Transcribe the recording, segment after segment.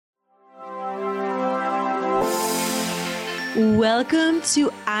Welcome to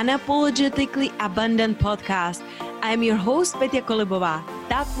Unapologetically Abundant Podcast. I'm your host, Petya Kolibova,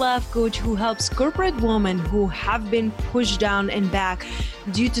 tough love coach who helps corporate women who have been pushed down and back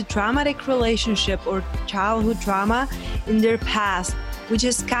due to traumatic relationship or childhood trauma in their past, which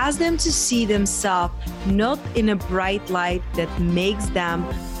has caused them to see themselves not in a bright light that makes them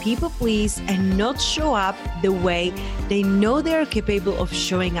people please and not show up the way they know they are capable of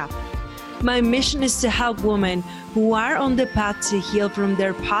showing up. My mission is to help women who are on the path to heal from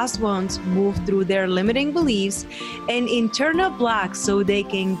their past wounds move through their limiting beliefs and internal blocks so they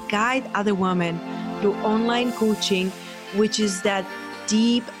can guide other women through online coaching, which is that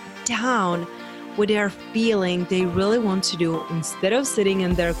deep down what they are feeling they really want to do instead of sitting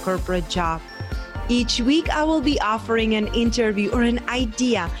in their corporate job. Each week, I will be offering an interview or an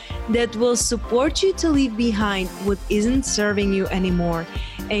idea that will support you to leave behind what isn't serving you anymore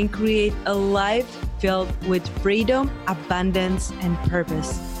and create a life filled with freedom, abundance, and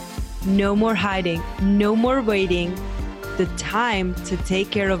purpose. No more hiding, no more waiting. The time to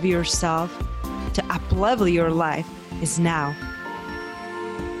take care of yourself, to up-level your life is now.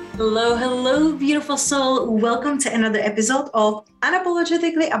 Hello, beautiful soul. Welcome to another episode of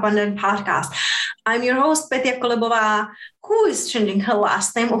Unapologetically Abundant Podcast. I'm your host, Petya Kolibova, who is changing her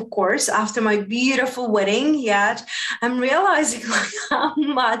last name, of course, after my beautiful wedding, yet I'm realizing how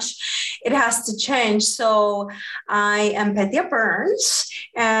much it has to change. So I am Petya Burns,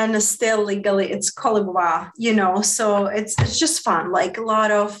 and still legally it's Kolibova, so it's just fun, like a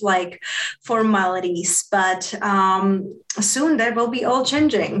lot of formalities, but soon that will be all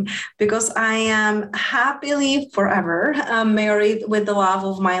changing because I am happily forever married with the love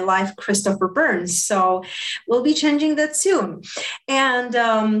of my life, Christopher Burns. So we'll be changing that soon.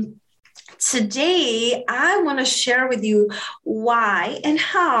 And today, I want to share with you why and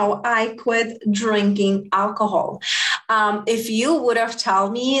how I quit drinking alcohol. If you would have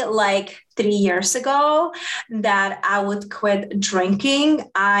told me 3 years ago that I would quit drinking,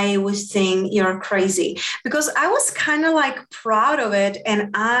 I would think you're crazy because I was kind of proud of it.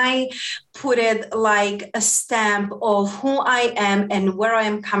 And I put it like a stamp of who I am and where I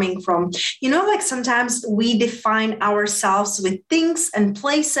am coming from. Sometimes we define ourselves with things and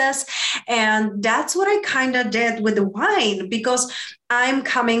places. And that's what I kind of did with the wine because I'm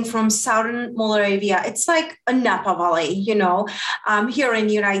coming from Southern Moldavia. It's like a Napa Valley, here in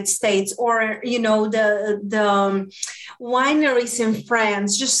the United States, or, the wineries in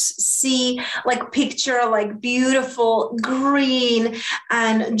France. Just see, picture, beautiful green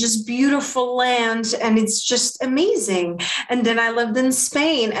and just beautiful land. And it's just amazing. And then I lived in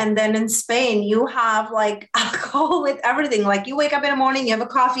Spain. And then in Spain, you have alcohol with everything. You wake up in the morning, you have a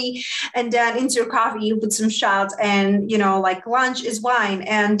coffee, and then into your coffee, you put some shots, and, lunch is wine,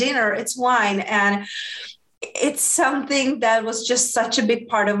 and dinner it's wine. And it's something that was just such a big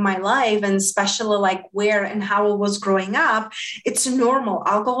part of my life, and especially where and how I was growing up. It's normal.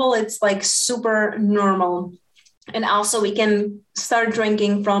 Alcohol, it's super normal. And also we can start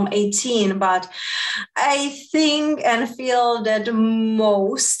drinking from 18, but I think and feel that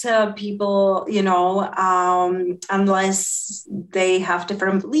most people, unless they have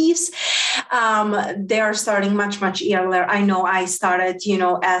different beliefs, they are starting much, much earlier. I know I started,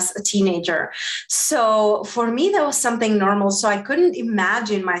 as a teenager. So for me, that was something normal. So I couldn't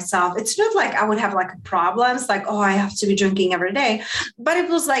imagine myself. It's not I would have problems, I have to be drinking every day, but it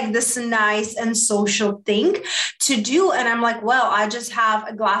was this nice and social thing to do. And I'm well, I just have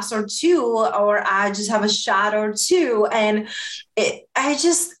a glass or two, or I just have a shot or two. And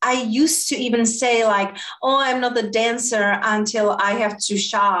I used to even say I'm not a dancer until I have 2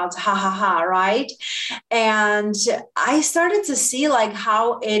 shots, ha ha ha, right? And I started to see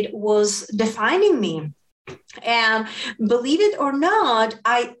how it was defining me. And believe it or not,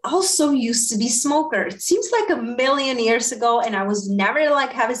 I also used to be a smoker. It seems like a million years ago, and I was never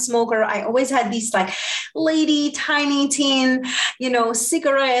a heavy smoker. I always had these lady tiny tin,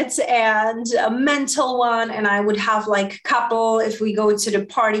 cigarettes and a menthol one. And I would have couple, if we go to the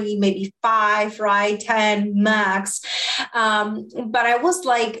party, maybe 5, right? 10 max. But I was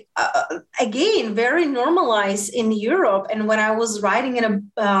again, very normalized in Europe. And when I was riding in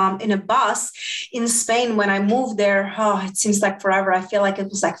a bus in Spain, when I moved there, it seems forever. I feel it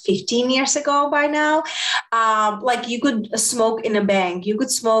was 15 years ago by now. You could smoke in a bank, you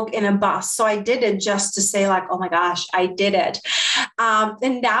could smoke in a bus. So I did it just to say oh my gosh, I did it.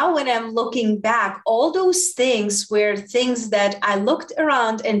 And now when I'm looking back, all those things were things that I looked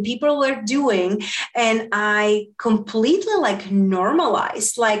around and people were doing, and I completely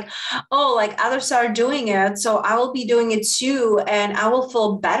normalized, others are doing it, so I will be doing it too, and I will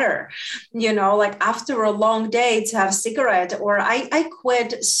feel better, after after a long day to have a cigarette, or I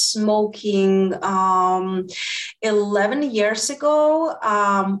quit smoking 11 years ago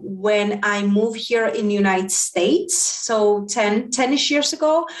when I moved here in the United States. So 10-ish years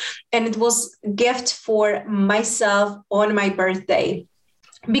ago. And it was a gift for myself on my birthday,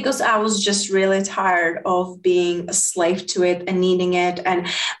 because I was just really tired of being a slave to it and needing it. And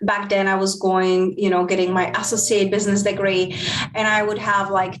back then I was going, getting my associate business degree, and I would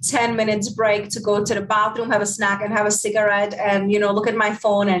have like 10 minutes break to go to the bathroom, have a snack and have a cigarette and, look at my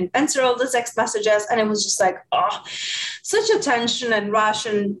phone and answer all the text messages. And it was just like, such a tension and rush,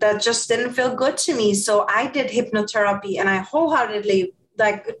 and that just didn't feel good to me. So I did hypnotherapy, and I wholeheartedly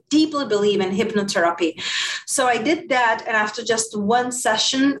deeply believe in hypnotherapy. So I did that. And after just one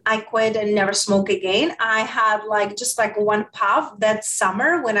session, I quit and never smoke again. I had just one puff that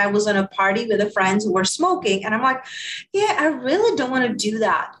summer when I was on a party with the friends who were smoking. And I'm like, yeah, I really don't want to do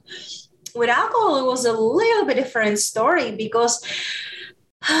that. With alcohol, it was a little bit different story, because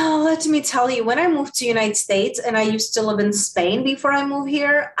let me tell you, when I moved to the United States, and I used to live in Spain before I moved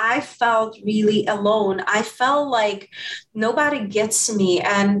here, I felt really alone. I felt like nobody gets me.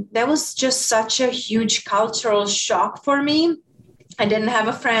 And that was just such a huge cultural shock for me. I didn't have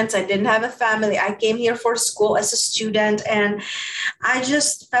a friends. I didn't have a family. I came here for school as a student, and I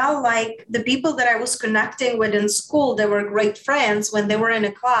just felt like the people that I was connecting with in school, they were great friends when they were in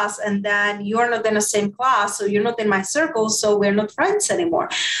a class, and then you're not in the same class, so you're not in my circle, so we're not friends anymore.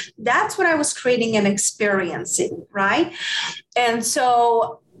 That's what I was creating and experiencing, right? And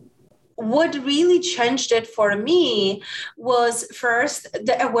so what really changed it for me was first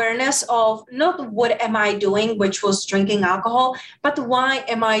the awareness of not what am I doing, which was drinking alcohol, but why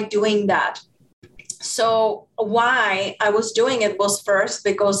am I doing that? So why I was doing it was first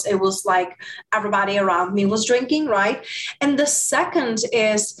because it was like everybody around me was drinking, right? And the second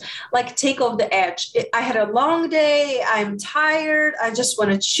is take off the edge. I had a long day. I'm tired. I just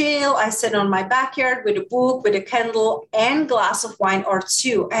want to chill. I sit on my backyard with a book, with a candle and glass of wine or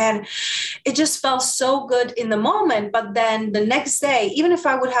two. And it just felt so good in the moment. But then the next day, even if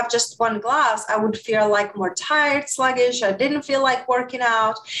I would have just one glass, I would feel more tired, sluggish. I didn't feel like working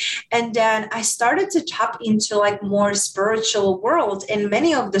out. And then I started to tap into more spiritual world, and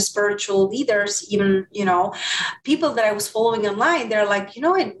many of the spiritual leaders, even people that I was following online, they're like,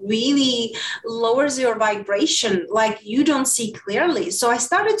 it really lowers your vibration, you don't see clearly. So I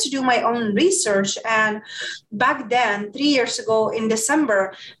started to do my own research, and back then 3 years ago in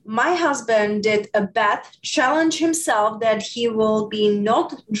December, my husband did a bet, challenge himself that he will be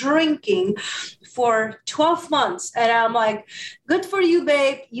not drinking for 12 months. And I'm like, good for you,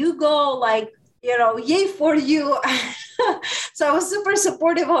 babe, you go, yay for you. So I was super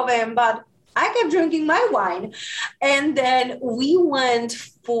supportive of him, but I kept drinking my wine. And then we went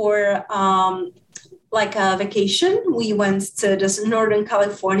for a vacation. We went to this Northern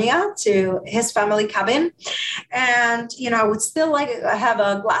California to his family cabin. And, I would still have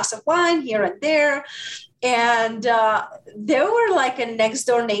a glass of wine here and there. And there were a next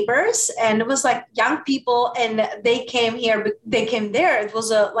door neighbors, and it was young people, and they came here, they came there. It was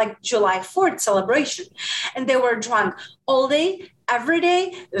a July 4th celebration, and they were drunk all day, every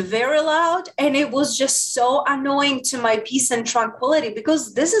day, very loud. And it was just so annoying to my peace and tranquility,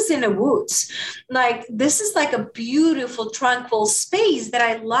 because this is in the woods. This is a beautiful, tranquil space that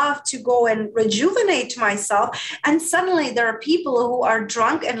I love to go and rejuvenate myself. And suddenly there are people who are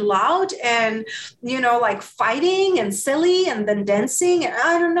drunk and loud and, fighting and silly and then dancing. And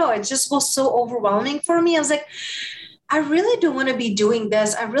I don't know, it just was so overwhelming for me. I was like, I really don't want to be doing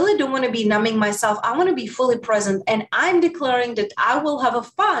this. I really don't want to be numbing myself. I want to be fully present. And I'm declaring that I will have a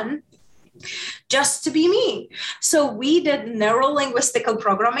fun just to be me. So we did neuro-linguistical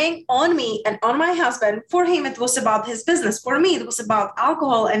programming on me and on my husband. For him, it was about his business. For me, it was about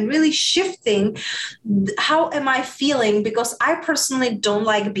alcohol and really shifting how am I feeling, because I personally don't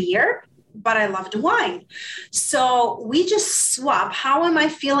like beer, but I loved wine. So we just swap how am I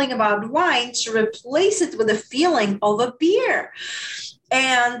feeling about wine to replace it with a feeling of a beer.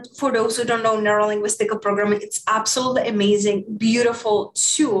 And for those who don't know neuro-linguistical programming, it's absolutely amazing, beautiful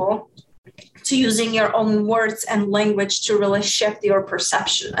tool to using your own words and language to really shift your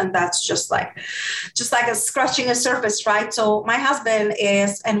perception. And that's just like a scratching a surface, right? So my husband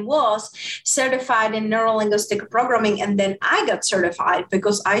is and was certified in neuro-linguistic programming. And then I got certified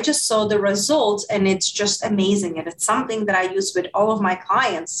because I just saw the results, and it's just amazing. And it's something that I use with all of my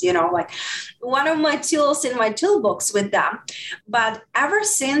clients, one of my tools in my toolbox with them. But ever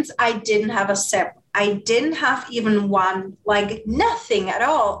since I didn't have a sip, I didn't have even one, like nothing at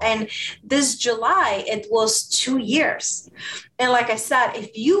all. And this July, it was 2 years. And like I said,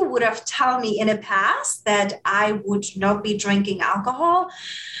 if you would have told me in the past that I would not be drinking alcohol,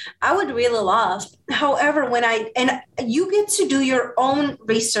 I would really love. However, and you get to do your own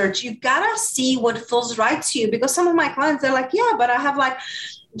research, you gotta see what feels right to you. Because some of my clients, they're like, yeah, but I have like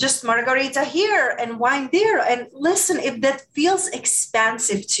just margarita here and wine there. And listen, if that feels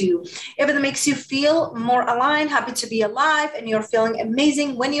expansive to you, if it makes you feel more aligned, happy to be alive, and you're feeling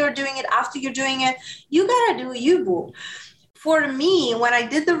amazing when you're doing it, after you're doing it, you gotta do you, boo. For me, when I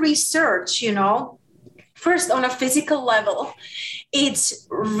did the research, first on a physical level, it's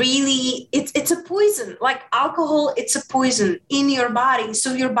a poison. Like alcohol, it's a poison in your body.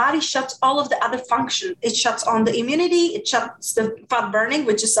 So your body shuts all of the other functions. It shuts on the immunity, it shuts the fat burning,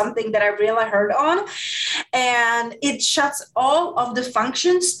 which is something that I really heard on, and it shuts all of the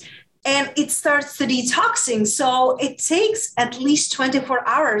functions, and it starts the detoxing. So it takes at least 24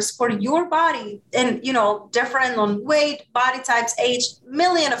 hours for your body, and different on weight, body types, age,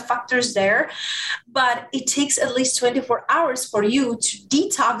 million of factors there, but it takes at least 24 hours for you to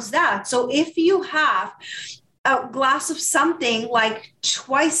detox that. So if you have a glass of something like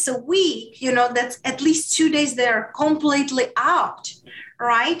twice a week, that's at least 2 days they're completely out,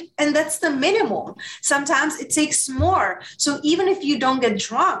 right? And that's the minimum. Sometimes it takes more. So even if you don't get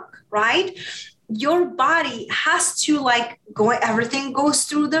drunk, right, your body has to everything goes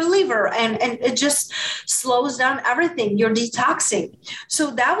through the liver, and it just slows down everything. You're detoxing.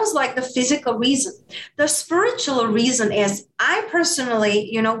 So that was like the physical reason. The spiritual reason is, I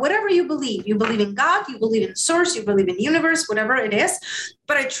personally, whatever you believe in God, you believe in source, you believe in universe, whatever it is.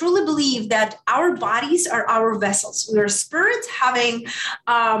 But I truly believe that our bodies are our vessels. We are spirits having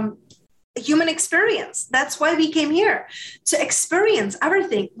human experience. That's why we came here, to experience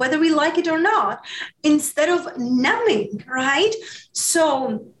everything, whether we like it or not, instead of numbing, right?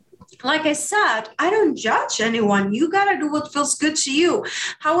 So like I said, I don't judge anyone. You got to do what feels good to you.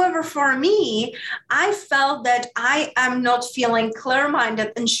 However, for me, I felt that I am not feeling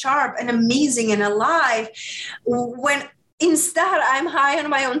clear-minded and sharp and amazing and alive when instead I'm high on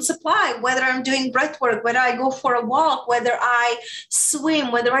my own supply, whether I'm doing breath work, whether I go for a walk, whether I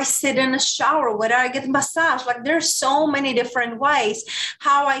swim, whether I sit in a shower, whether I get massage. Like there's so many different ways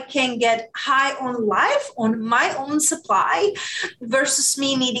how I can get high on life, on my own supply, versus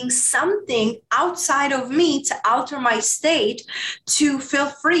me needing something outside of me to alter my state to feel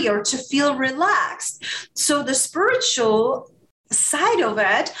free or to feel relaxed. So the spiritual side of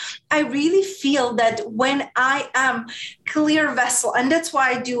it, I really feel that when I am clear vessel, and that's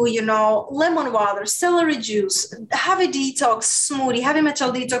why I do, lemon water, celery juice, heavy detox smoothie, heavy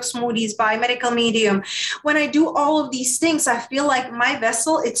metal detox smoothies by Medical Medium. When I do all of these things, I feel like my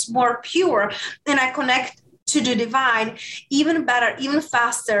vessel, it's more pure, and I connect to the divine even better, even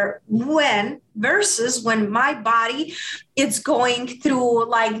faster versus when my body is going through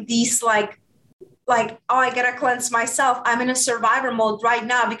these oh, I gotta cleanse myself. I'm in a survivor mode right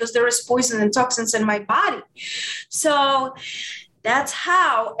now because there is poison and toxins in my body. So that's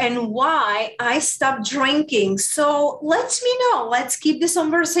how and why I stopped drinking. So let me know. Let's keep this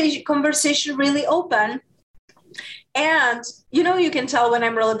conversation really open. And, you can tell when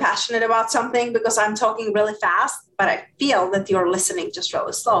I'm really passionate about something because I'm talking really fast, but I feel that you're listening just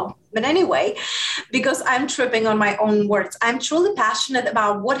really slow. But anyway, because I'm tripping on my own words, I'm truly passionate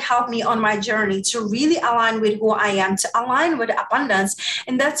about what helped me on my journey to really align with who I am, to align with abundance.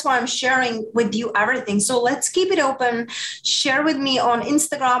 And that's why I'm sharing with you everything. So let's keep it open. Share with me on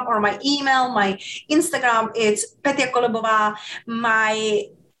Instagram or my email. My Instagram is Petia Kolobova. My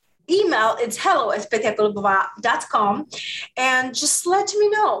email, it's hello@petiakolobova.com, and just let me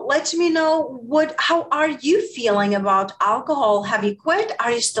know how are you feeling about alcohol? Have you quit?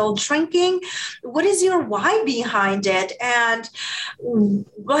 Are you still drinking? What is your why behind it? And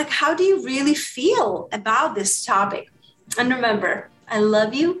how do you really feel about this topic? And remember, I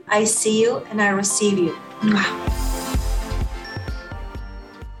love you, I see you, and I receive you. Mwah.